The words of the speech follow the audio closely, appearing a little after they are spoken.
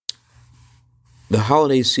The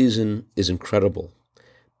holiday season is incredible,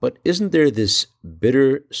 but isn't there this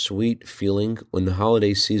bitter-sweet feeling when the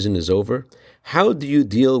holiday season is over? How do you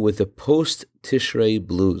deal with the post-Tishrei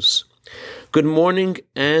blues? Good morning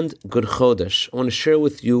and good Chodesh. I want to share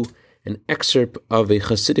with you an excerpt of a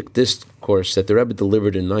Hasidic discourse that the Rebbe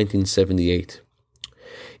delivered in 1978.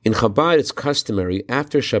 In Chabad, it's customary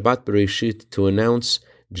after Shabbat Bereshit to announce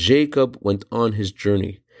Jacob went on his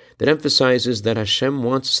journey. That emphasizes that Hashem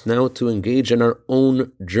wants us now to engage in our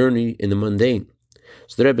own journey in the mundane.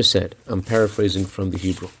 So the Rebbe said, I'm paraphrasing from the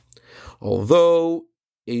Hebrew, although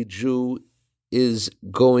a Jew is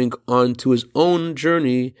going on to his own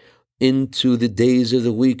journey into the days of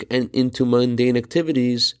the week and into mundane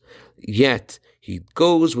activities, yet he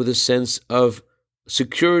goes with a sense of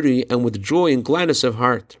security and with joy and gladness of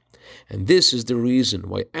heart. And this is the reason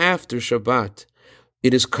why after Shabbat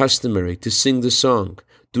it is customary to sing the song,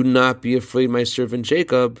 Do not be afraid, my servant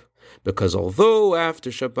Jacob, because although after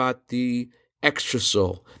Shabbat the extra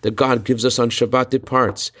soul that God gives us on Shabbat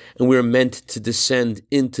departs, and we are meant to descend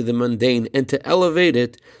into the mundane and to elevate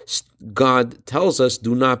it, God tells us,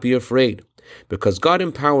 do not be afraid, because God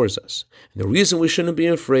empowers us. And the reason we shouldn't be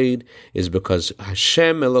afraid is because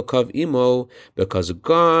Hashem Elokav Imo, because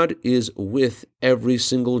God is with every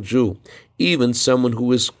single Jew, even someone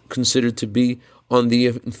who is considered to be on the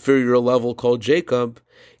inferior level called Jacob,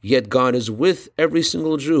 yet God is with every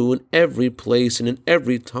single Jew in every place and in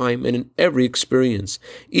every time and in every experience,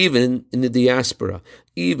 even in the diaspora,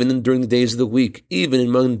 even during the days of the week, even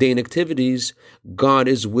in mundane activities. God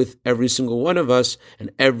is with every single one of us,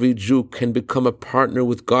 and every Jew can become a partner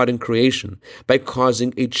with God in creation by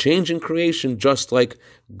causing a change in creation, just like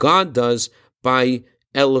God does by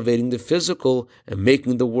elevating the physical and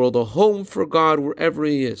making the world a home for God wherever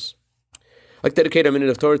He is. I'd like to dedicate a minute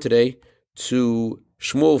of Torah today to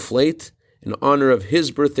Shmuel Flate in honor of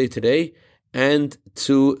his birthday today, and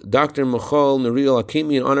to Dr. Michal Neriel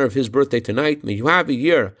Hakimi in honor of his birthday tonight. May you have a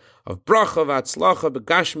year of bracha v'atzlacha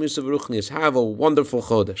b'gashmius v'ruchnius. Have a wonderful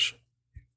Chodesh.